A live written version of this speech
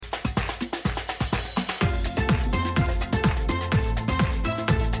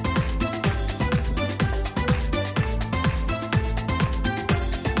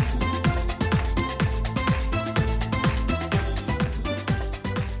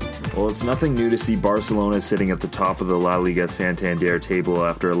Well, it's nothing new to see Barcelona sitting at the top of the La Liga Santander table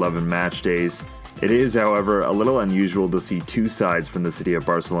after 11 match days. It is, however, a little unusual to see two sides from the city of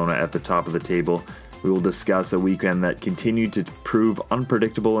Barcelona at the top of the table. We will discuss a weekend that continued to prove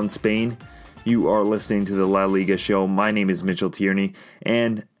unpredictable in Spain. You are listening to the La Liga show. My name is Mitchell Tierney,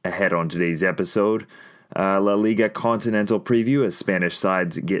 and ahead on today's episode, La Liga Continental preview as Spanish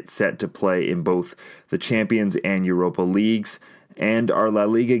sides get set to play in both the Champions and Europa Leagues, and our La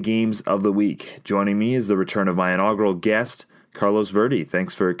Liga games of the week. Joining me is the return of my inaugural guest, Carlos Verdi.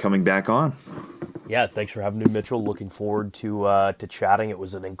 Thanks for coming back on. Yeah, thanks for having me, Mitchell. Looking forward to chatting. It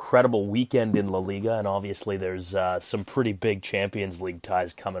was an incredible weekend in La Liga, and obviously there's some pretty big Champions League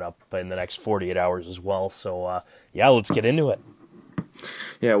ties coming up in the next 48 hours as well. So, let's get into it.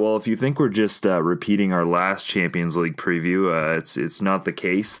 Yeah, well, if you think we're just repeating our last Champions League preview, it's not the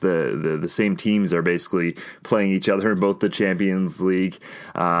case. The same teams are basically playing each other in both the Champions League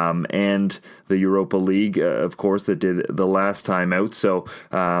and the Europa League, of course, that did the last time out. So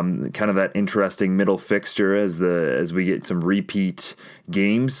kind of that interesting middle fixture as we get some repeat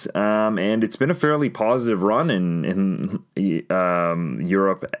games. And it's been a fairly positive run in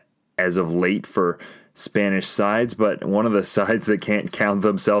Europe as of late for Spanish sides, but one of the sides that can't count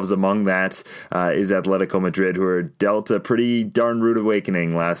themselves among that is Atletico Madrid, who are dealt a pretty darn rude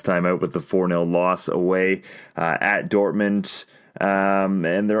awakening last time out with the 4-0 loss away at Dortmund.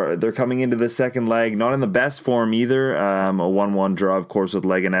 And they're coming into the second leg not in the best form either. A 1-1 draw, of course, with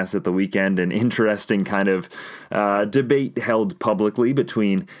Leganés at the weekend. An interesting kind of debate held publicly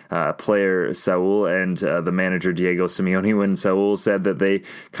between player Saúl and the manager Diego Simeone, when Saúl said that they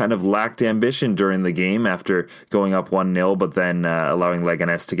kind of lacked ambition during the game after going up 1-0, but then allowing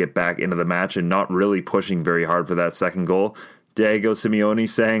Leganés to get back into the match and not really pushing very hard for that second goal. Diego Simeone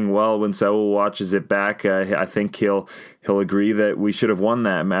saying, well, when Saúl watches it back, I think he'll agree that we should have won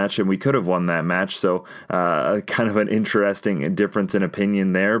that match and we could have won that match. So kind of an interesting difference in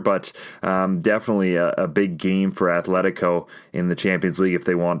opinion there, but definitely a big game for Atletico in the Champions League if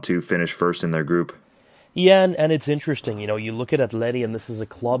they want to finish first in their group. Yeah, and it's interesting. You look at Atleti, and this is a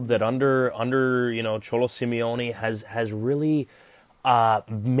club that under Cholo Simeone has really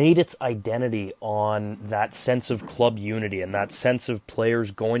made its identity on that sense of club unity and that sense of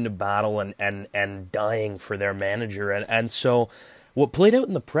players going to battle and dying for their manager. And so what played out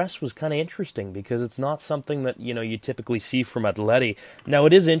in the press was kind of interesting because it's not something that, you typically see from Atleti. Now,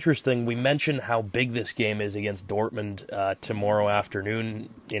 it is interesting. We mentioned how big this game is against Dortmund tomorrow afternoon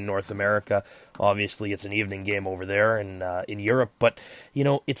in North America. Obviously, it's an evening game over there in Europe. But,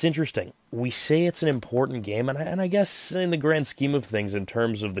 it's interesting. We say it's an important game, and I guess in the grand scheme of things, in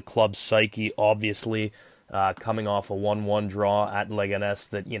terms of the club's psyche, obviously, coming off a 1-1 draw at Leganés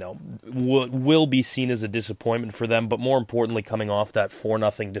that, will be seen as a disappointment for them, but more importantly, coming off that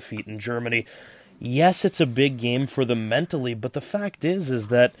 4-0 defeat in Germany. Yes, it's a big game for them mentally, but the fact is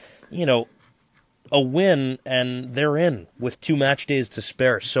that, a win and they're in with 2 match days to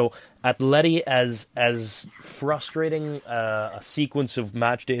spare. So Atleti, as frustrating a sequence of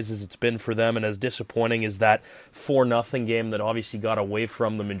match days as it's been for them, and as disappointing as that 4-0 game that obviously got away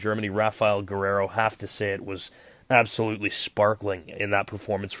from them in Germany, Rafael Guerreiro, have to say it was absolutely sparkling in that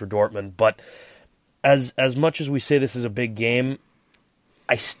performance for Dortmund. But as much as we say this is a big game,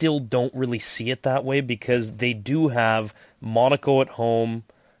 I still don't really see it that way because they do have Monaco at home.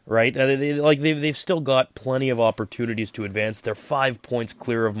 Right, they've still got plenty of opportunities to advance. They're 5 points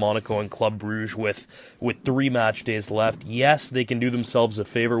clear of Monaco and Club Brugge with 3 match days left. Yes, they can do themselves a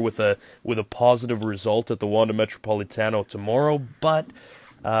favor with a positive result at the Wanda Metropolitano tomorrow, but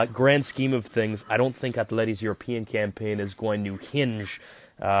grand scheme of things, I don't think Atleti's European campaign is going to hinge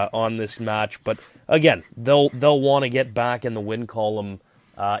on this match. But again, they'll want to get back in the win column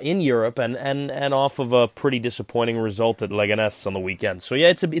in Europe and off of a pretty disappointing result at Leganés on the weekend. So yeah,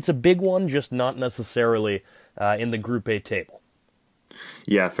 it's a big one, just not necessarily in the Group A table.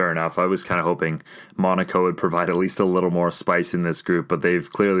 Yeah, fair enough. I was kind of hoping Monaco would provide at least a little more spice in this group, but they've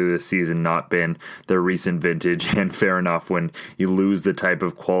clearly this season not been their recent vintage, and fair enough when you lose the type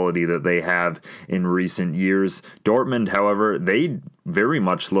of quality that they have in recent years. Dortmund, however, they very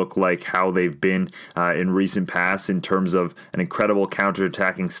much look like how they've been in recent past in terms of an incredible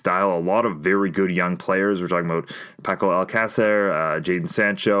counterattacking style. A lot of very good young players. We're talking about Paco Alcácer, Jadon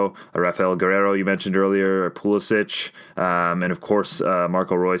Sancho, Rafael Guerreiro, you mentioned earlier, Pulisic, and of course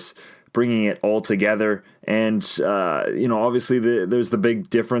Marco Reus, bringing it all together And, obviously there's the big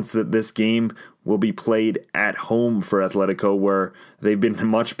difference that this game will be played at home for Atletico, where they've been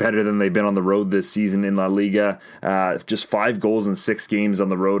much better than they've been on the road this season in La Liga. Just 5 goals in 6 games on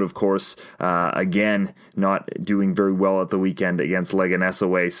the road, of course. Again, not doing very well at the weekend against Leganés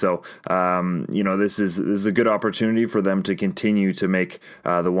away. So, this is a good opportunity for them to continue to make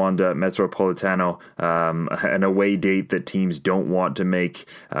the Wanda Metropolitano an away date that teams don't want to make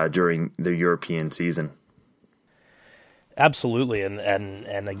during the European season. Absolutely,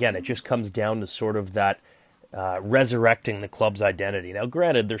 and again, it just comes down to sort of that resurrecting the club's identity. Now,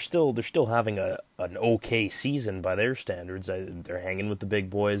 granted, they're still having an okay season by their standards. They're hanging with the big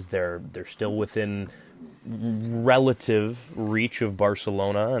boys. They're still within relative reach of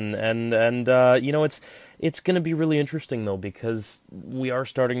Barcelona, and it's going to be really interesting though, because we are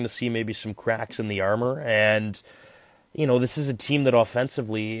starting to see maybe some cracks in the armor. And this is a team that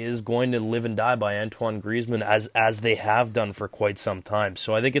offensively is going to live and die by Antoine Griezmann, as they have done for quite some time.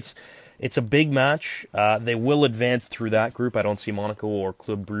 So I think it's a big match. They will advance through that group. I don't see Monaco or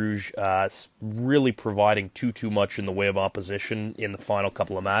Club Brugge really providing too much in the way of opposition in the final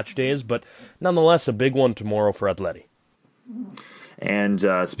couple of match days, but nonetheless, a big one tomorrow for Atleti. And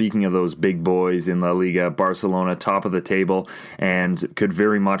speaking of those big boys in La Liga, Barcelona top of the table and could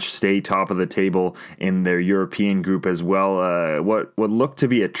very much stay top of the table in their European group as well. What looked to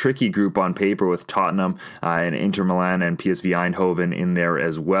be a tricky group on paper with Tottenham and Inter Milan and PSV Eindhoven in there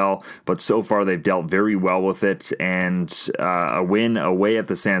as well. But so far they've dealt very well with it, and a win away at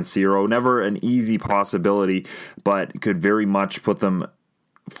the San Siro, never an easy possibility, but could very much put them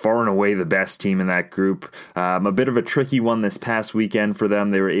far and away the best team in that group. A bit of a tricky one this past weekend for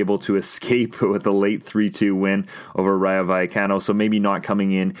them. They were able to escape with a late 3-2 win over Rayo Vallecano, so maybe not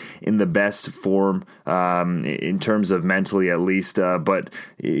coming in the best form in terms of mentally at least, but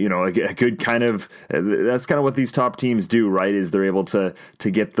a good kind of, that's kind of what these top teams do, right, is they're able to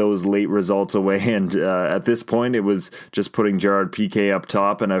get those late results away, and at this point it was just putting Gerard Piqué up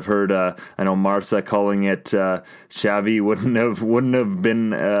top, and I've heard, I know Marca calling it Xavi wouldn't have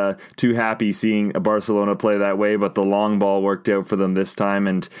been too happy seeing Barcelona play that way, but the long ball worked out for them this time,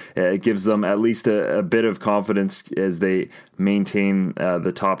 and it gives them at least a bit of confidence as they maintain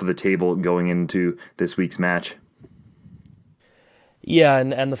the top of the table going into this week's match. Yeah,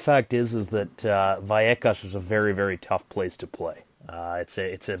 and the fact is that Vallecas is a very, very tough place to play. It's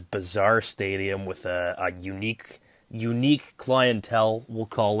a bizarre stadium with a unique clientele, we'll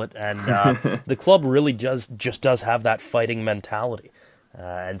call it, and the club really just does have that fighting mentality.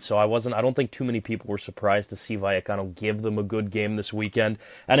 And so I don't think too many people were surprised to see Vallecano give them a good game this weekend.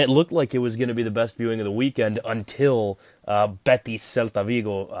 And it looked like it was going to be the best viewing of the weekend until Betis Celta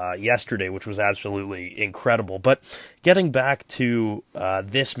Vigo yesterday, which was absolutely incredible. But getting back to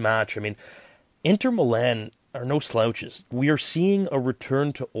this match, I mean, Inter Milan are no slouches. We are seeing a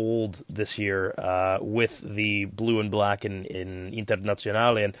return to old this year with the blue and black in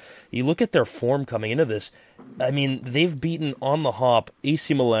Internazionale, and you look at their form coming into this. I mean, they've beaten on the hop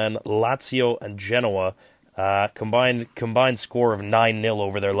AC Milan, Lazio, and Genoa. Combined score of 9-0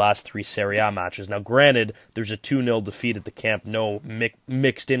 over their last 3 Serie A matches. Now, granted, there's a 2-0 defeat at the Camp Nou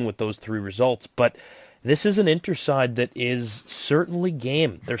mixed in with those 3 results, but this is an Inter side that is certainly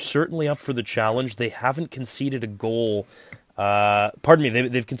game. They're certainly up for the challenge. They haven't conceded a goal.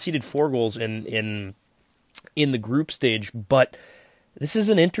 They've conceded 4 goals in the group stage, but this is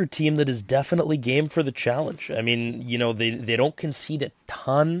an Inter team that is definitely game for the challenge. I mean, they don't concede a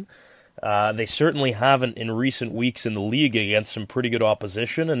ton. They certainly haven't in recent weeks in the league against some pretty good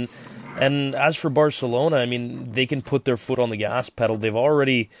opposition. And as for Barcelona, I mean, they can put their foot on the gas pedal. They're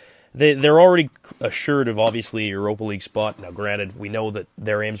already assured of, obviously, a Europa League spot. Now, granted, we know that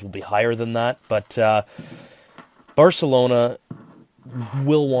their aims will be higher than that, but Barcelona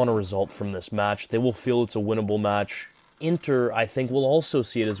will want a result from this match. They will feel it's a winnable match. Inter, I think, will also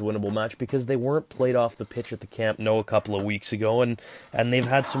see it as a winnable match because they weren't played off the pitch at the Camp Nou a couple of weeks ago, and they've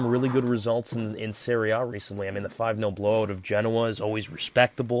had some really good results in Serie A recently. I mean, the 5-0 blowout of Genoa is always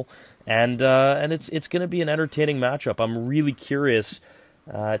respectable, and it's going to be an entertaining matchup. I'm really curious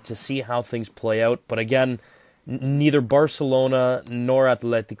to see how things play out. But again, neither Barcelona nor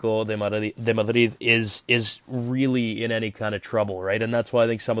Atletico de Madrid is really in any kind of trouble, right? And that's why I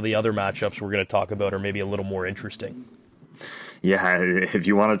think some of the other matchups we're going to talk about are maybe a little more interesting. Yeah, if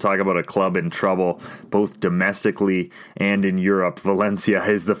you want to talk about a club in trouble, both domestically and in Europe, Valencia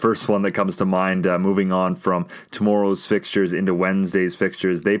is the first one that comes to mind. Moving on from tomorrow's fixtures into Wednesday's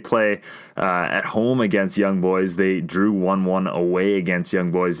fixtures, they play at home against Young Boys. They drew 1-1 away against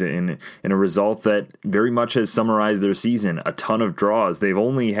Young Boys in a result that very much has summarized their season. A ton of draws. They've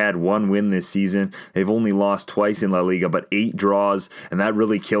only had one win this season. They've only lost twice in La Liga, but 8 draws, and that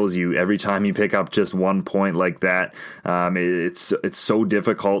really kills you every time you pick up just 1 point like that. It's so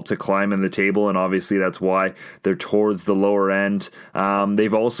difficult to climb in the table, and obviously that's why they're towards the lower end.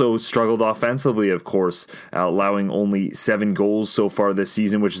 They've also struggled offensively, of course, allowing only 7 goals so far this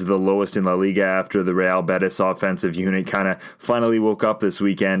season, which is the lowest in La Liga after the Real Betis offensive unit kind of finally woke up this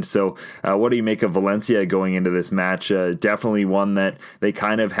weekend. So what do you make of Valencia going into this match? Definitely one that they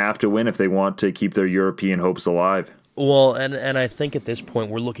kind of have to win if they want to keep their European hopes alive. Well, and I think at this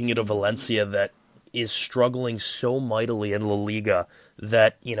point we're looking at a Valencia that is struggling so mightily in La Liga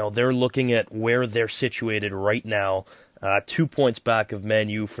that, they're looking at where they're situated right now, 2 points back of Man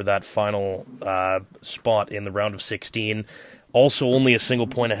U for that final spot in the round of 16. Also only a single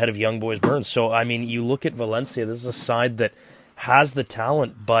point ahead of Young Boys Bern. So, you look at Valencia, this is a side that has the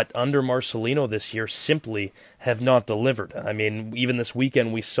talent, but under Marcelino this year simply have not delivered. Even this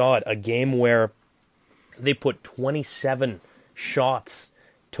weekend we saw it, a game where they put 27 shots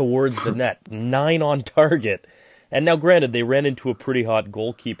towards the net, 9 on target. And now, granted, they ran into a pretty hot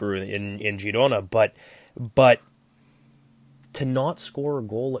goalkeeper in Girona, but to not score a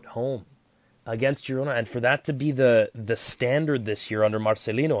goal at home against Girona, and for that to be the standard this year under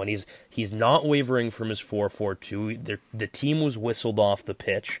Marcelino, and he's not wavering from his 4-4-2. The team was whistled off the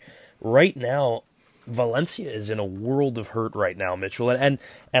pitch. Right now, Valencia is in a world of hurt right now, Mitchell, and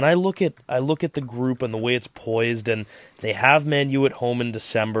I look at the group and the way it's poised, and they have Man U at home in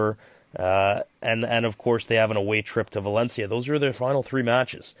December, and of course they have an away trip to Valencia. Those are their final 3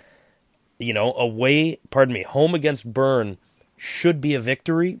 matches. Home against Bern should be a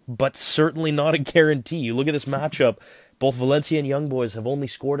victory, but certainly not a guarantee. You look at this matchup. Both Valencia and Young Boys have only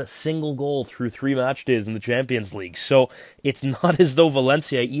scored a single goal through 3 match days in the Champions League. So it's not as though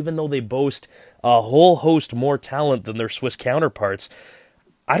Valencia, even though they boast a whole host more talent than their Swiss counterparts,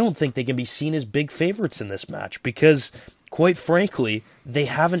 I don't think they can be seen as big favorites in this match because, quite frankly, they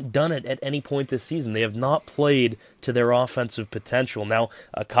haven't done it at any point this season. They have not played to their offensive potential. Now,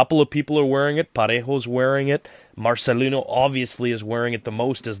 a couple of people are wearing it. Parejo's wearing it. Marcelino obviously is wearing it the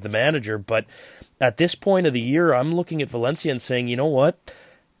most as the manager, but at this point of the year, I'm looking at Valencia and saying, you know what?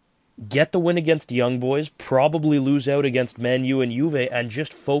 Get the win against Young Boys, probably lose out against Man U and Juve, and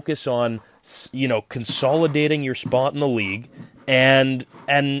just focus on, consolidating your spot in the league and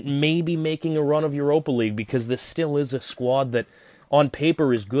maybe making a run of Europa League, because this still is a squad that on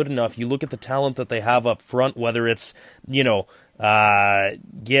paper is good enough. You look at the talent that they have up front, whether it's, Guedes,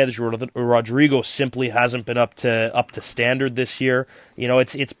 Rodrigo simply hasn't been up to standard this year.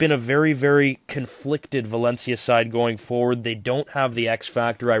 It's been a very, very conflicted Valencia side going forward. They don't have the X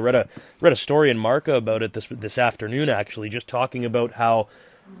factor. I read a story in Marca about it this afternoon, actually, just talking about how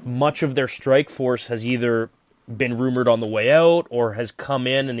much of their strike force has either been rumored on the way out or has come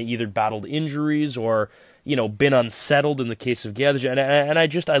in and either battled injuries or been unsettled in the case of Guedes. And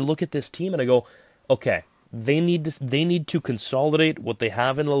I look at this team and I go, okay, they need to consolidate what they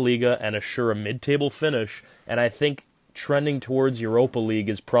have in La Liga and assure a mid-table finish. And I think trending towards Europa League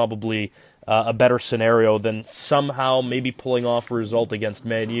is probably a better scenario than somehow maybe pulling off a result against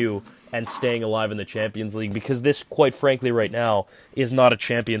Man U and staying alive in the Champions League, because this, quite frankly, right now, is not a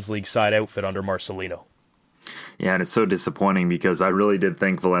Champions League side outfit under Marcelino. Yeah, and it's so disappointing because I really did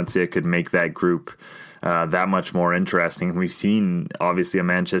think Valencia could make that group that much more interesting. We've seen, obviously, a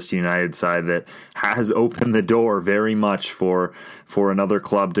Manchester United side that has opened the door very much for another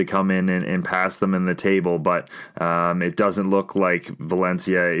club to come in and pass them in the table, but it doesn't look like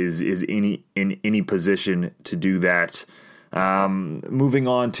Valencia is in any position to do that. Moving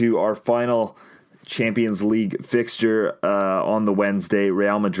on to our final Champions League fixture on the Wednesday,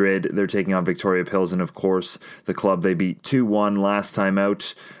 Real Madrid, they're taking on Victoria Pilsen, of course, the club they beat 2-1 last time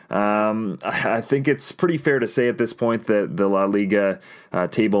out. I think it's pretty fair to say at this point that the La Liga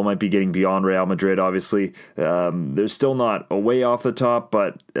table might be getting beyond Real Madrid. Obviously, they're still not away off the top,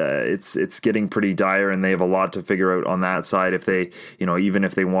 but it's getting pretty dire, and they have a lot to figure out on that side if they, even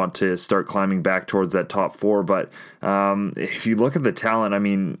if they want to start climbing back towards that top 4. But if you look at the talent,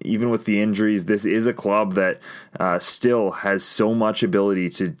 even with the injuries, this is a club that still has so much ability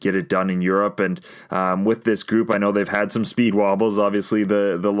to get it done in Europe. And with this group, I know they've had some speed wobbles. Obviously,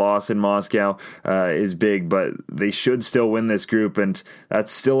 the loss in Moscow is big, but they should still win this group, and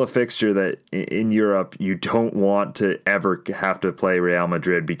that's still a fixture that in Europe you don't want to ever have to play Real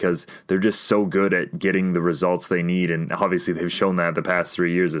Madrid because they're just so good at getting the results they need, and obviously they've shown that the past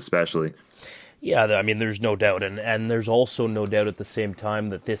 3 years especially. Yeah, I mean, there's no doubt, and there's also no doubt at the same time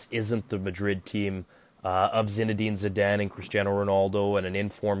that this isn't the Madrid team of Zinedine Zidane and Cristiano Ronaldo and an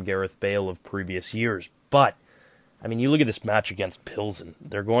informed Gareth Bale of previous years. But, I mean, you look at this match against Pilsen.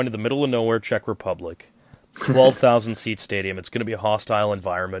 They're going to the middle of nowhere, Czech Republic, 12,000-seat stadium. It's going to be a hostile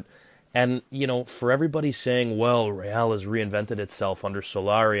environment. And, you know, for everybody saying, well, Real has reinvented itself under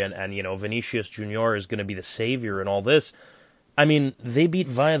Solari and you know, Vinicius Jr. is going to be the savior and all this, I mean, they beat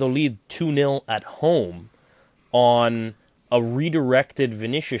Valladolid 2-0 at home on a redirected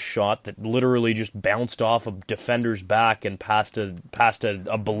Vinicius shot that literally just bounced off a defender's back and past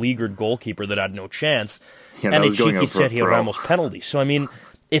a beleaguered goalkeeper that had no chance, and a cheeky Sergio Ramos penalty. So, I mean,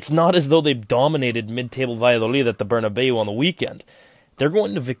 it's not as though they dominated mid-table Valladolid at the Bernabeu on the weekend. They're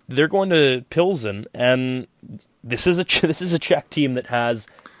going to Pilsen, and this is a Czech team that has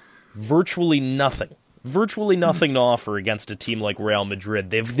virtually nothing to offer against a team like Real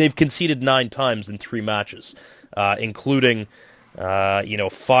Madrid. They've conceded 9 times in 3 matches, including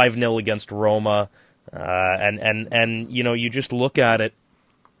 5-0 against Roma, and you know, you just look at it,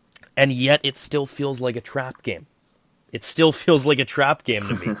 and yet it still feels like a trap game. It still feels like a trap game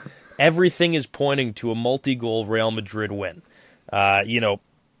to me. Everything is pointing to a multi-goal Real Madrid win.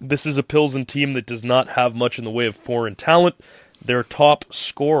 This is a Pilsen team that does not have much in the way of foreign talent. Their top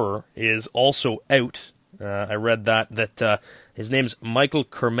scorer is also out. I read that his name's Michael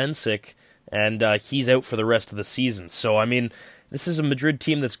Kermensik, and he's out for the rest of the season. So, I mean, this is a Madrid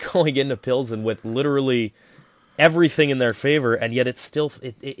team that's going into Pilsen with literally everything in their favor, and yet it's still,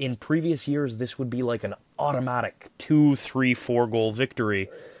 in previous years, this would be like an automatic 2, 3, 4 goal victory,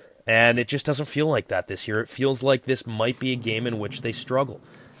 and it just doesn't feel like that this year. It feels like this might be a game in which they struggle.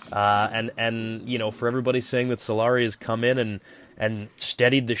 And you know, for everybody saying that Solari has come in and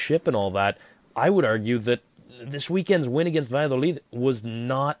steadied the ship and all that, I would argue that this weekend's win against Valladolid was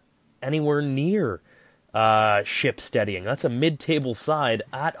not anywhere near ship steadying. That's a mid-table side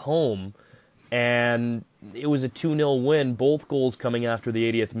at home, and it was a 2-0 win, both goals coming after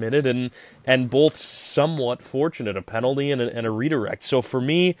the 80th minute, and both somewhat fortunate, a penalty and a redirect. So for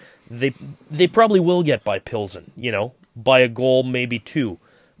me, they probably will get by Pilsen, you know, by a goal, maybe 2.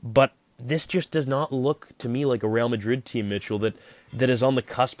 But this just does not look to me like a Real Madrid team, Mitchell, that is on the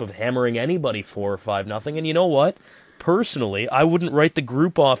cusp of hammering anybody 4 or 5-0. And you know what? Personally, I wouldn't write the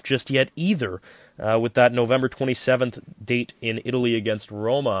group off just yet either, with that November 27th date in Italy against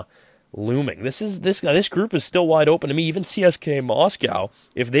Roma looming. This group is still wide open to me. Even CSKA Moscow,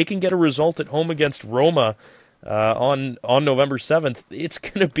 if they can get a result at home against Roma on November 7th, it's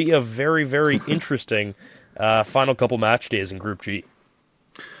going to be a very, very interesting final couple match days in Group G.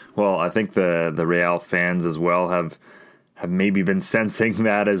 Well, I think the Real fans as well have maybe been sensing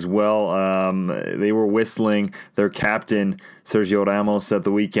that as well. They were whistling their captain, Sergio Ramos, at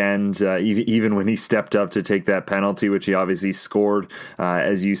the weekend, even when he stepped up to take that penalty, which he obviously scored.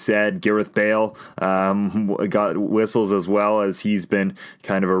 As you said, Gareth Bale got whistles as well, as he's been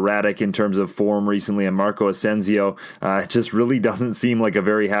kind of erratic in terms of form recently, and Marco Asensio. It just really doesn't seem like a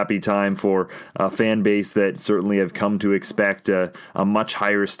very happy time for a fan base that certainly have come to expect a much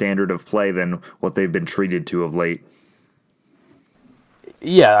higher standard of play than what they've been treated to of late.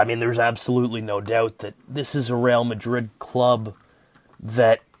 Yeah, I mean, there's absolutely no doubt that this is a Real Madrid club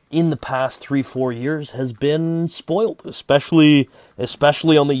that in the past 3-4 years has been spoiled, especially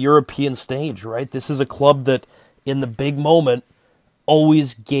on the European stage, right? This is a club that in the big moment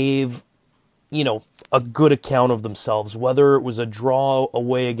always gave, you know, a good account of themselves, whether it was a draw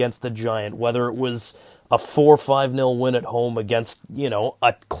away against a giant, whether it was a 4-5-0 win at home against, you know,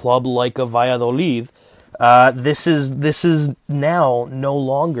 a club like a Valladolid. This is now no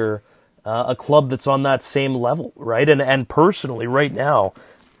longer a club that's on that same level, right? And personally, right now,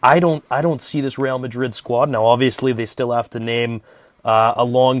 I don't see this Real Madrid squad. Now, obviously, they still have to name a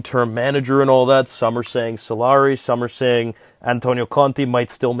long-term manager and all that. Some are saying Solari, some are saying Antonio Conte might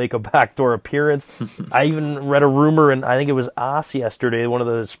still make a backdoor appearance. I even read a rumor, and I think it was AS yesterday, one of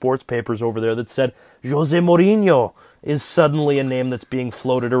the sports papers over there, that said Jose Mourinho is suddenly a name that's being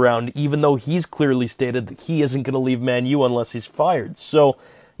floated around, even though he's clearly stated that he isn't going to leave Man U unless he's fired. So,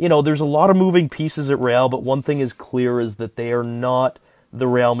 you know, there's a lot of moving pieces at Real, but one thing is clear is that they are not the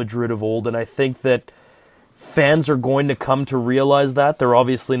Real Madrid of old, and I think that fans are going to come to realize that. They're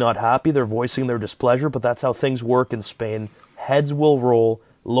obviously not happy. They're voicing their displeasure, but that's how things work in Spain. Heads will roll.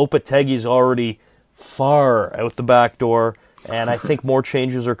 Lopetegui's already far out the back door. And I think more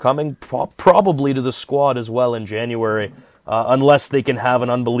changes are coming, probably to the squad as well in January, unless they can have an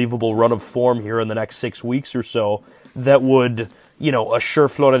unbelievable run of form here in the next 6 weeks or so that would, assure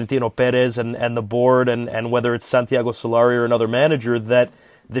Florentino Perez and the board and whether it's Santiago Solari or another manager that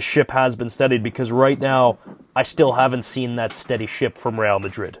the ship has been steadied. Because right now, I still haven't seen that steady ship from Real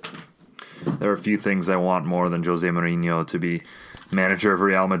Madrid. There are a few things I want more than Jose Mourinho to be manager of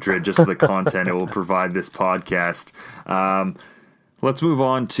Real Madrid, just for the content it will provide this podcast. Let's move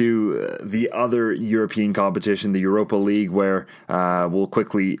on to the other European competition, the Europa League, where we'll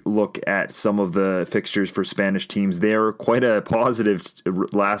quickly look at some of the fixtures for Spanish teams. They're quite a positive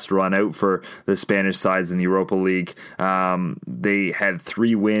last run out for the Spanish sides in the Europa League. They had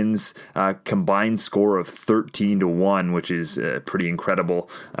 3 wins, combined score of 13-1, which is pretty incredible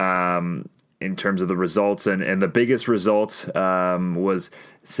in terms of the results. And the biggest result was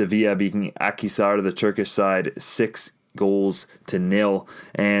Sevilla beating Akhisar, the Turkish side, 6-0,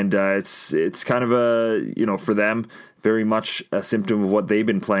 and it's kind of a, for them, very much a symptom of what they've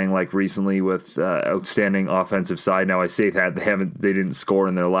been playing like recently with outstanding offensive side. Now I say that they didn't score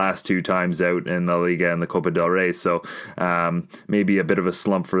in their last 2 times out in La Liga and the Copa del Rey, so maybe a bit of a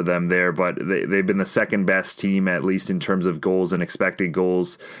slump for them there, but they've been the second best team, at least in terms of goals and expected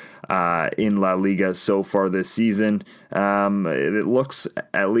goals, in La Liga so far this season. It looks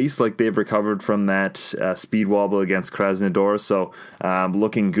at least like they've recovered from that speed wobble against Krasnodar, so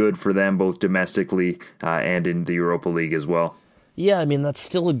looking good for them both domestically and in the Europa League as well. Yeah, I mean, that's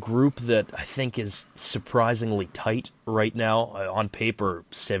still a group that I think is surprisingly tight right now. On paper,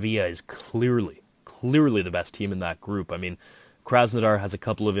 Sevilla is clearly the best team in that group. I mean, Krasnodar has a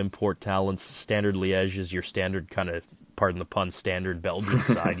couple of import talents. Standard Liège is your standard kind of, pardon the pun, standard Belgian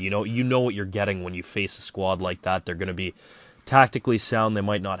side. You know what you're getting when you face a squad like that. They're going to be tactically sound. They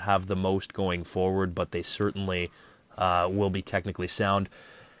might not have the most going forward, but they certainly will be technically sound.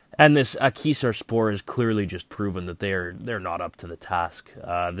 And this Akhisarspor has clearly just proven that they're not up to the task.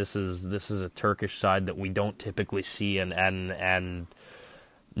 This is a Turkish side that we don't typically see, and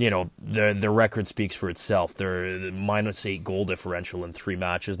the record speaks for itself. They're -8 goal differential in 3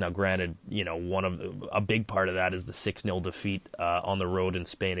 matches. Now, granted, a big part of that is the 6-0 defeat on the road in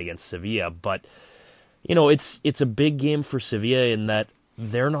Spain against Sevilla. But it's a big game for Sevilla in that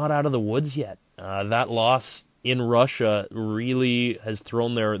they're not out of the woods yet. That loss in Russia really has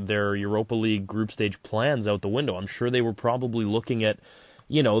thrown their Europa League group stage plans out the window. I'm sure they were probably looking at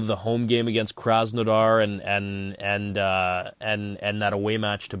the home game against Krasnodar and that away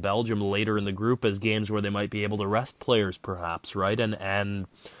match to Belgium later in the group as games where they might be able to rest players, perhaps, right? And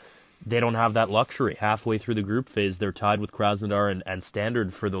they don't have that luxury. Halfway through the group phase, they're tied with Krasnodar and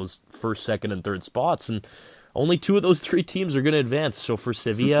Standard for those first, second, and third spots, and only 2 of those 3 teams are going to advance. So for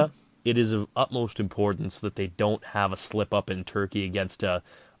Sevilla, it is of utmost importance that they don't have a slip-up in Turkey against a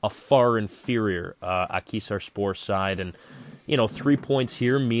far inferior Akhisarspor side, and 3 points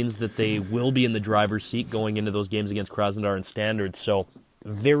here means that they will be in the driver's seat going into those games against Krasnodar and Standard. So,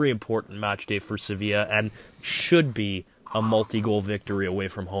 very important match day for Sevilla, and should be a multi-goal victory away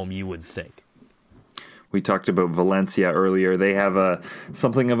from home, you would think. We talked about Valencia earlier. They have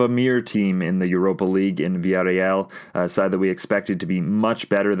something of a mirror team in the Europa League in Villarreal, a side that we expected to be much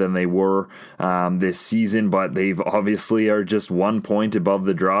better than they were this season, but they've obviously are just 1 point above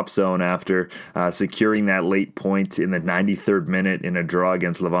the drop zone after securing that late point in the 93rd minute in a draw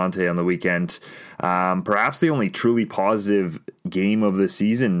against Levante on the weekend. Perhaps the only truly positive game of the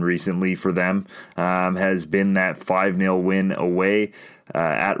season recently for them has been that 5-0 win away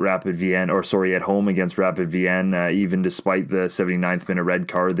at home against Rapid Vienna. Even despite the 79th minute red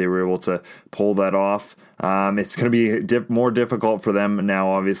card, they were able to pull that off. It's going to be more difficult for them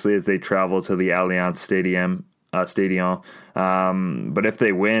now, obviously, as they travel to the Allianz Stadium. But if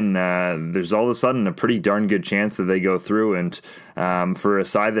they win, there's all of a sudden a pretty darn good chance that they go through. And for a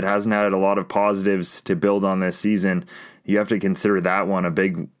side that hasn't had a lot of positives to build on this season, you have to consider that one a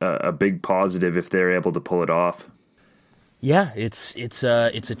big positive if they're able to pull it off. Yeah, it's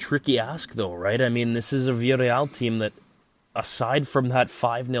a tricky ask though, right? I mean, this is a Villarreal team that, aside from that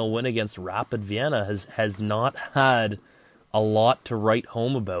 5-0 win against Rapid Vienna, has not had a lot to write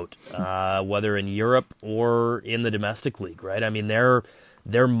home about, whether in Europe or in the domestic league, right? I mean, they're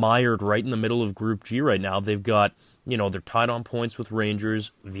mired right in the middle of Group G right now. They've got, they're tied on points with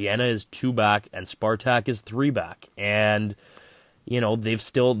Rangers. Vienna is 2 back, and Spartak is 3 back, and they're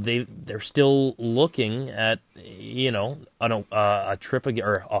still looking at a trip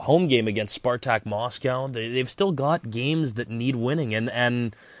or a home game against Spartak Moscow. They've still got games that need winning,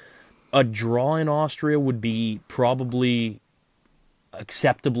 and a draw in Austria would be probably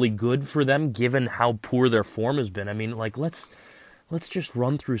acceptably good for them given how poor their form has been. I mean, like, let's just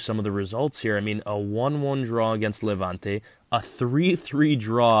run through some of the results here. I mean, a 1-1 draw against Levante, a 3-3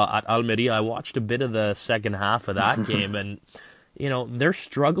 draw at Almeria. I watched a bit of the second half of that game, and they're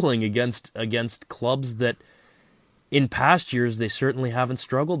struggling against clubs that in past years they certainly haven't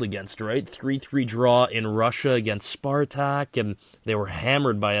struggled against, right? 3-3 draw in Russia against Spartak, and they were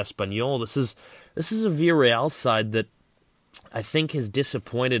hammered by Espanyol. This is a Villarreal side that I think has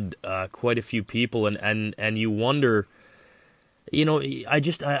disappointed quite a few people, and you wonder,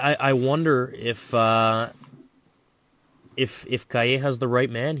 I wonder if Calleja's the right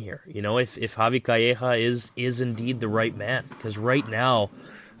man here. If Javi Calleja is indeed the right man, because right now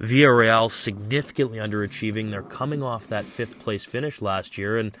Villarreal significantly underachieving. They're coming off that 5th place finish last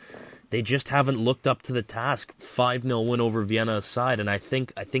year, and they just haven't looked up to the task. 5-0 win over Vienna aside, and I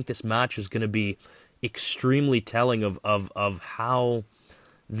think this match is going to be extremely telling of how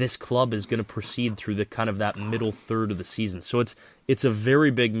this club is going to proceed through the kind of that middle third of the season. So it's a very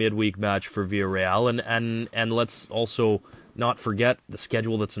big midweek match for Villarreal, and let's also not forget the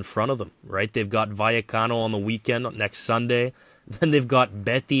schedule that's in front of them, right? They've got Vallecano on the weekend next Sunday. Then they've got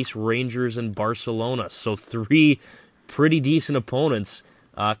Betis, Rangers, and Barcelona. So 3 pretty decent opponents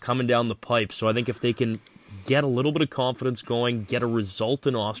coming down the pipe. So I think if they can get a little bit of confidence going, get a result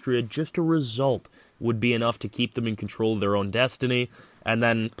in Austria, just a result would be enough to keep them in control of their own destiny, and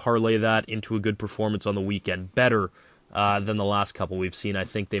then parlay that into a good performance on the weekend. Better than the last couple we've seen. I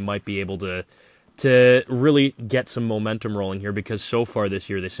think they might be able to really get some momentum rolling here, because so far this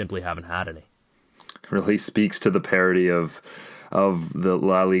year they simply haven't had any. Really speaks to the parity of the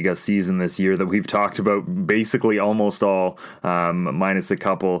La Liga season this year that we've talked about basically almost all, minus a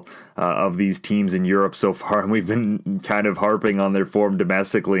couple of these teams in Europe so far, and we've been kind of harping on their form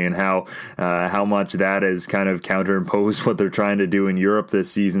domestically and how much that has kind of counterimposed what they're trying to do in Europe this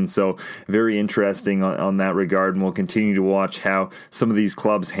season. So very interesting on that regard, and we'll continue to watch how some of these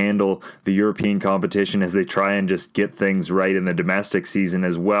clubs handle the European competition as they try and just get things right in the domestic season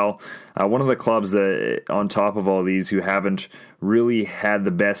as well. One of the clubs that, on top of all these, who haven't really had the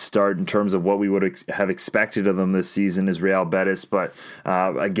best start in terms of what we would have expected of them this season is Real Betis, but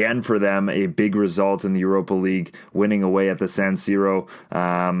again for them, a big result in the Europa League, winning away at the San Siro.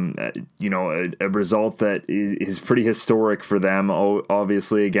 A result that is pretty historic for them,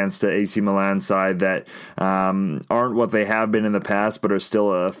 obviously against the AC Milan side that aren't what they have been in the past, but are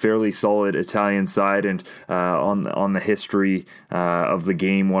still a fairly solid Italian side, and on the history of the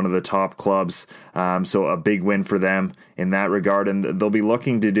game, one of the top clubs. So a big win for them in that regard, and they'll be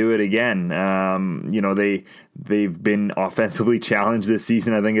looking to do it again. They've been offensively challenged this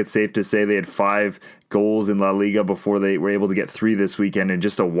season. I think it's safe to say they had 5 goals in La Liga before they were able to get 3 this weekend, in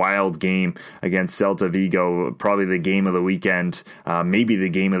just a wild game against Celta Vigo, probably the game of the weekend, maybe the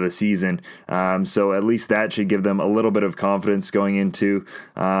game of the season. So at least that should give them a little bit of confidence going into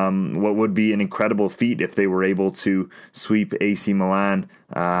what would be an incredible feat if they were able to sweep AC Milan,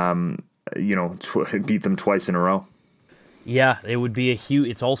 beat them twice in a row. Yeah, it would be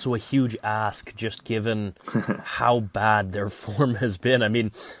it's also a huge ask, just given how bad their form has been. I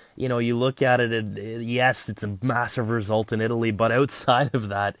mean, you look at it, and yes, it's a massive result in Italy, but outside of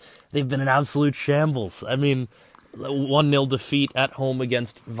that, they've been an absolute shambles. I mean, 1-0 defeat at home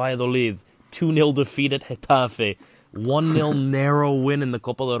against Valladolid, 2-0 defeat at Getafe, 1-0 narrow win in the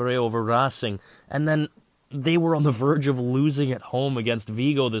Copa del Rey over Racing, and then they were on the verge of losing at home against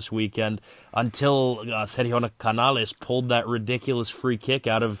Vigo this weekend until Sergio Canales pulled that ridiculous free kick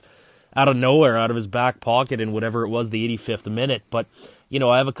out of nowhere, out of his back pocket in whatever it was, the 85th minute. But,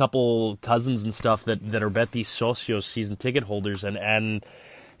 I have a couple cousins and stuff that are Betis Socios, season ticket holders, and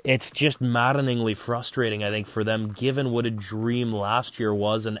it's just maddeningly frustrating, I think, for them, given what a dream last year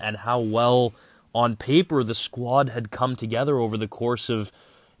was and how well, on paper, the squad had come together over the course of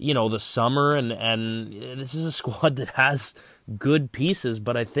the summer, and this is a squad that has good pieces,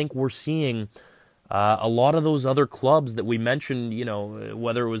 but I think we're seeing a lot of those other clubs that we mentioned,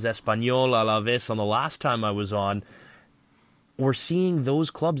 whether it was Espanyol, Alaves on the last time I was on, we're seeing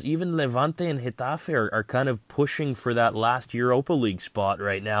those clubs, even Levante and Getafe are kind of pushing for that last Europa League spot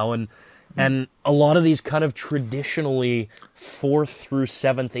right now, and a lot of these kind of traditionally 4th through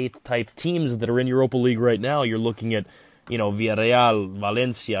 7th, 8th type teams that are in Europa League right now, you're looking at Villarreal,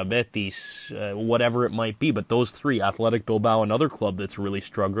 Valencia, Betis, whatever it might be. But those 3, Athletic Bilbao, another club that's really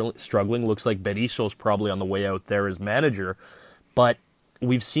struggling. Looks like Berizzo's probably on the way out there as manager. But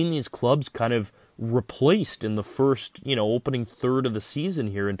we've seen these clubs kind of replaced in the first, opening third of the season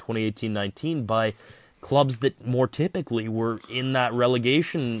here in 2018-19 by clubs that more typically were in that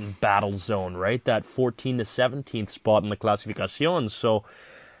relegation battle zone, right? That 14th to 17th spot in the Clasificación. So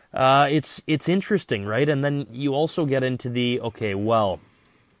it's interesting, right? And then you also get into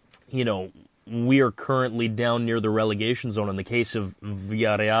we are currently down near the relegation zone in the case of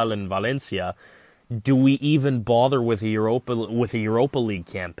Villarreal and Valencia. Do we even bother with a Europa League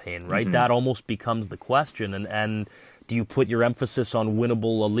campaign, right? Mm-hmm. That almost becomes the question. And do you put your emphasis on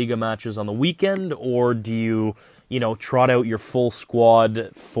winnable La Liga matches on the weekend, or do you, trot out your full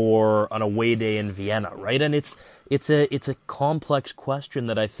squad for an away day in Vienna, right? And it's a complex question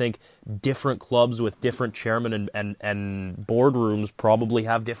that I think different clubs with different chairmen and boardrooms probably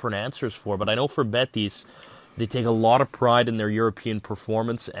have different answers for. But I know for Betis, they take a lot of pride in their European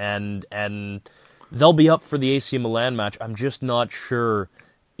performance, and they'll be up for the AC Milan match. I'm just not sure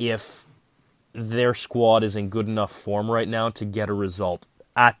if their squad is in good enough form right now to get a result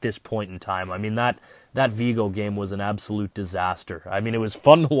at this point in time. I mean, that Vigo game was an absolute disaster. I mean, it was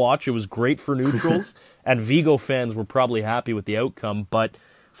fun to watch. It was great for neutrals, and Vigo fans were probably happy with the outcome. But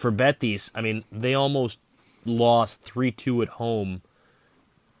for Betis, I mean, they almost lost 3-2 at home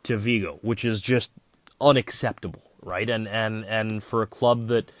to Vigo, which is just unacceptable, right? And for a club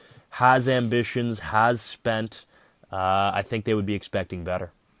that has ambitions, has spent, I think they would be expecting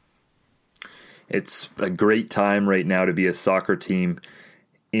better. It's a great time right now to be a soccer team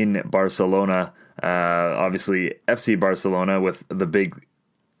in Barcelona. Obviously, FC Barcelona with the big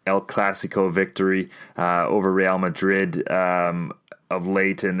El Clasico victory over Real Madrid of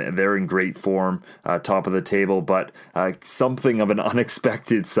late, and they're in great form, top of the table, but something of an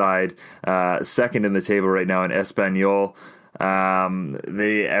unexpected side, second in the table right now in Espanyol.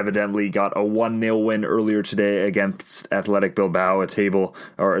 They evidently got a 1-0 win earlier today against Athletic Bilbao, a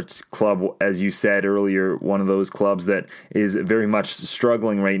club, as you said earlier, one of those clubs that is very much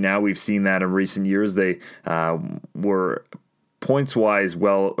struggling right now. We've seen that in recent years. They were points-wise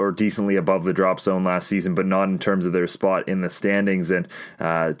well or decently above the drop zone last season, but not in terms of their spot in the standings, and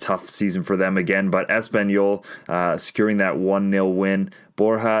tough season for them again. But Espanyol securing that 1-0 win.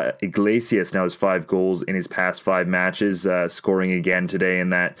 Borja Iglesias now has 5 goals in his past 5 matches, scoring again today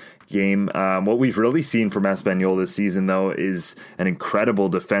in that game. What we've really seen from Espanyol this season, though, is an incredible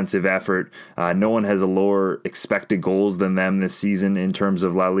defensive effort. No one has a lower expected goals than them this season in terms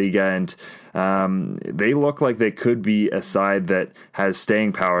of La Liga, and they look like they could be a side that has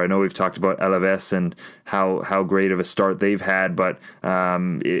staying power. I know we've talked about Alaves and how great of a start they've had, but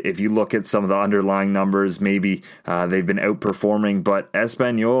if you look at some of the underlying numbers, maybe they've been outperforming. But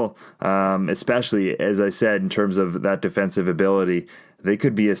Espanyol, especially, as I said, in terms of that defensive ability, they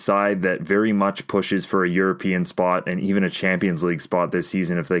could be a side that very much pushes for a European spot and even a Champions League spot this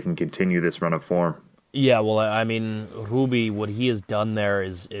season if they can continue this run of form. Yeah, well, I mean, Rubi, what he has done there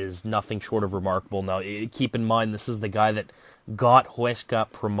is nothing short of remarkable. Now, keep in mind, this is the guy that got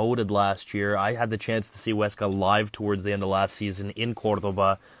Huesca promoted last year. I had the chance to see Huesca live towards the end of last season in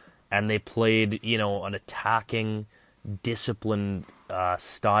Cordoba, and they played, an attacking, disciplined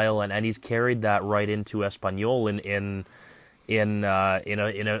style, and he's carried that right into Espanyol in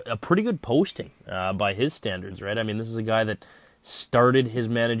a pretty good posting by his standards, right? I mean, this is a guy that started his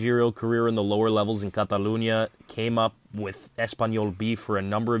managerial career in the lower levels in Catalonia, came up with Espanyol B for a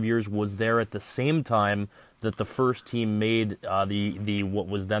number of years, was there at the same time that the first team made the what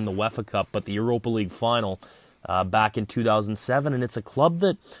was then the UEFA Cup, but the Europa League final back in 2007, and it's a club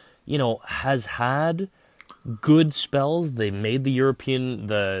that has had good spells. They made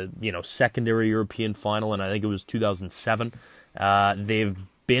the secondary European final, and I think it was 2007. They've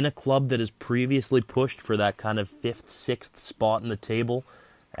been a club that has previously pushed for that kind of 5th, 6th spot in the table,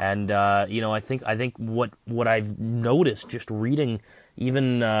 and I think what I've noticed just reading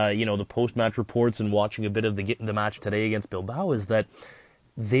even the post-match reports and watching a bit of the match today against Bilbao is that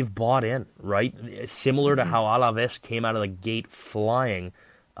they've bought in, right? Similar to how Alaves came out of the gate flying,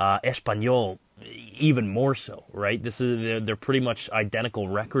 Espanyol even more so, right? They're pretty much identical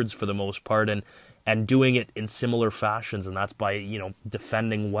records for the most part, and doing it in similar fashions, and that's by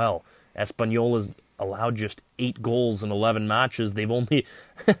defending well. Espanyol has allowed just 8 goals in 11 matches. They've only,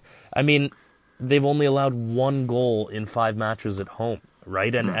 they've only allowed 1 goal in 5 matches at home,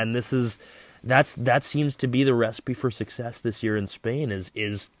 right? And that seems to be the recipe for success this year in Spain.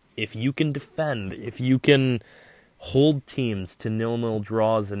 Is if you can defend, if you can hold teams to 0-0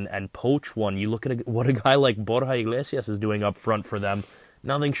 draws and poach one. You look at what a guy like Borja Iglesias is doing up front for them.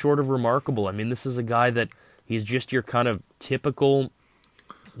 Nothing short of remarkable. I mean, this is a guy that he's just your kind of typical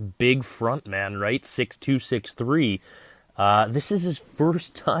big front man, right? 6'2", 6'3". This is his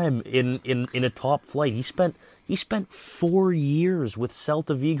first time in a top flight. He spent 4 years with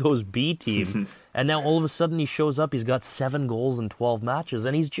Celta Vigo's B team, And now all of a sudden he shows up, he's got 7 goals in 12 matches,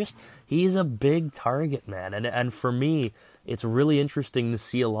 and he's a big target, man. And for me, it's really interesting to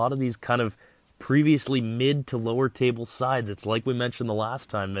see a lot of these kind of previously mid to lower table sides. It's like we mentioned the last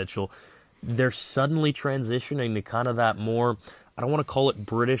time, Mitchell. They're suddenly transitioning to kind of that more, I don't want to call it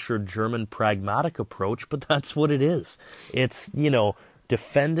British or German pragmatic approach, but that's what it is. It's,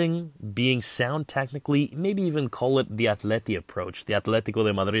 defending, being sound technically, maybe even call it the Atleti approach, the Atletico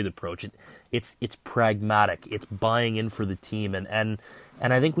de Madrid approach. It's pragmatic. It's buying in for the team. And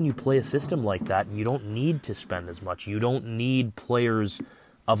I think when you play a system like that, you don't need to spend as much. You don't need players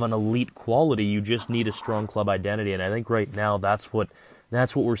of an elite quality. You just need a strong club identity. And I think right now that's what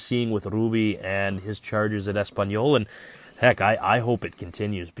we're seeing with Rubi and his charges at Espanyol. And heck, I hope it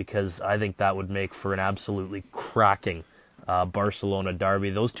continues, because I think that would make for an absolutely cracking Barcelona derby.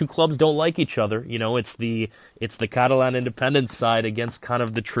 Those two clubs don't like each other. It's the Catalan independence side against kind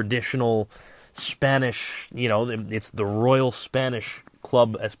of the traditional Spanish, it's the royal Spanish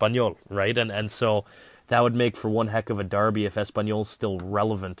club Espanyol, right? And so that would make for one heck of a derby if Espanyol's still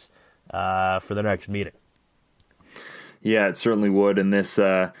relevant for their next meeting. Yeah, it certainly would, and this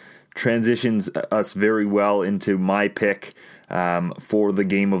transitions us very well into my pick for the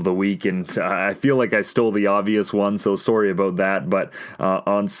game of the week, and I feel like I stole the obvious one, so sorry about that. But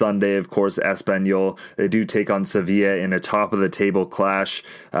on Sunday, of course, Espanyol, they do take on Sevilla in a top-of-the-table clash.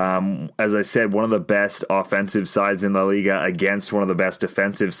 As I said, one of the best offensive sides in La Liga against one of the best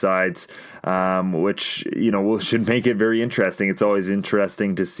defensive sides, which should make it very interesting. It's always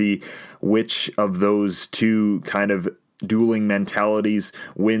interesting to see which of those two kind of dueling mentalities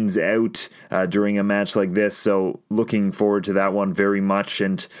wins out during a match like this. So looking forward to that one very much.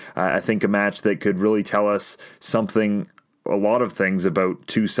 And I think a match that could really tell us a lot of things about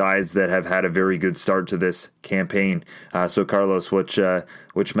two sides that have had a very good start to this campaign. So Carlos, which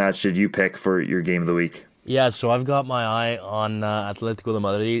match did you pick for your game of the week? Yeah, so I've got my eye on Atletico de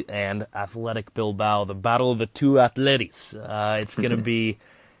Madrid and Athletic Bilbao, the battle of the two Atletis.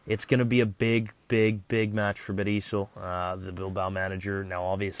 It's going to be a big match for Berizzo, the Bilbao manager. Now,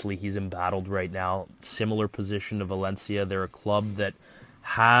 obviously, he's embattled right now. Similar position to Valencia. They're a club that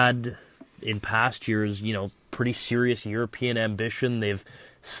had, in past years, pretty serious European ambition. They've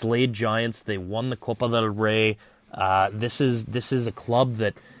slayed giants. They won the Copa del Rey. This is a club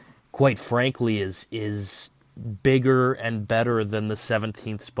that, quite frankly, is bigger and better than the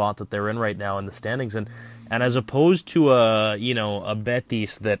 17th spot that they're in right now in the standings. And as opposed to a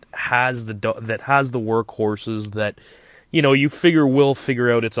Betis that has the workhorses that you figure will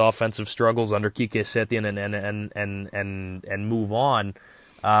figure out its offensive struggles under Quique Setién and move on,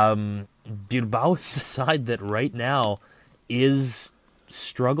 Bilbao is a side that right now is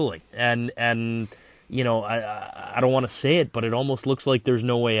struggling, and I don't want to say it, but it almost looks like there's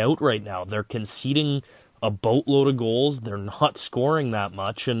no way out right now. They're conceding a boatload of goals. They're not scoring that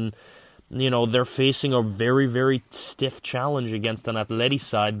much, and they're facing a very, very stiff challenge against an Atleti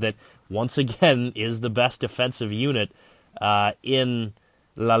side that, once again, is the best defensive unit in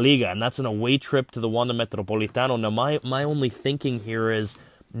La Liga, and that's an away trip to the Wanda Metropolitano. Now, my only thinking here is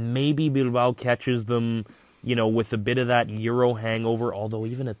maybe Bilbao catches them, with a bit of that Euro hangover, although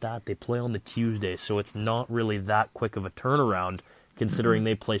even at that, they play on the Tuesday, so it's not really that quick of a turnaround, considering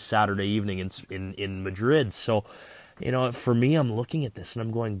they play Saturday evening in Madrid. So, for me, I'm looking at this and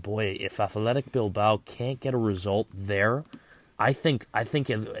I'm going, boy, if Athletic Bilbao can't get a result there, I think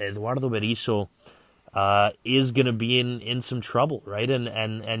Eduardo Berizzo is going to be in some trouble, right?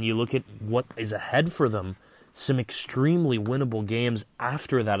 And you look at what is ahead for them, some extremely winnable games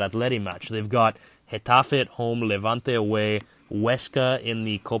after that Atleti match. They've got Getafe at home, Levante away, Huesca in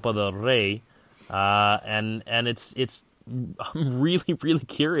the Copa del Rey, and it's I'm really, really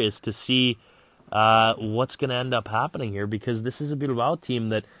curious to see what's going to end up happening here, because this is a Bilbao team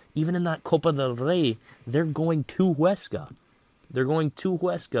that, even in that Copa del Rey, they're going to Huesca.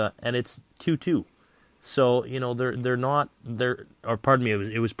 And it's 2-2. So, they're not, or pardon me,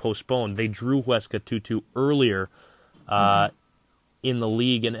 it was postponed. They drew Huesca 2-2 earlier in the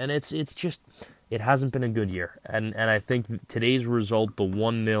league, and it's just, it hasn't been a good year. And I think today's result, the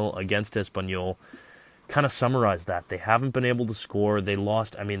 1-0 against Espanyol, kind of summarized that. They haven't been able to score. They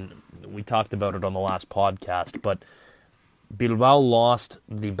lost, we talked about it on the last podcast, but Bilbao lost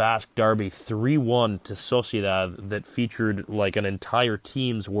the Basque Derby 3-1 to Sociedad that featured like an entire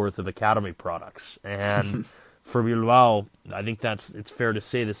team's worth of academy products. And for Bilbao, I think it's fair to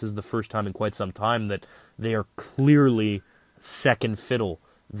say this is the first time in quite some time that they are clearly second fiddle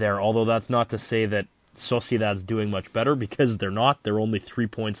there. Although that's not to say that Sociedad's doing much better, because they're not. They're only 3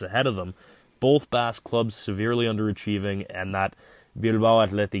 points ahead of them. Both Basque clubs severely underachieving, and that Bilbao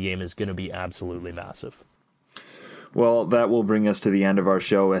Athletic game is going to be absolutely massive. Well, that will bring us to the end of our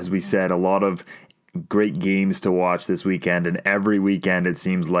show. As we said, a lot of great games to watch this weekend, and every weekend it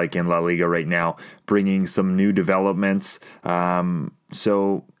seems like in La Liga right now, bringing some new developments.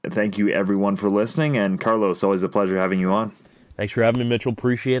 So thank you everyone for listening, and Carlos, always a pleasure having you on. Thanks for having me, Mitchell.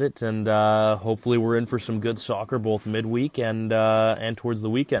 Appreciate it, and hopefully we're in for some good soccer both midweek and towards the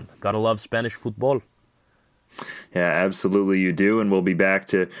weekend. Gotta love Spanish football. Yeah, absolutely you do, and we'll be back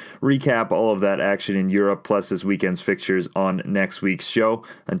to recap all of that action in Europe, plus this weekend's fixtures on next week's show.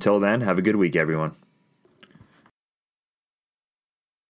 Until then, have a good week, everyone.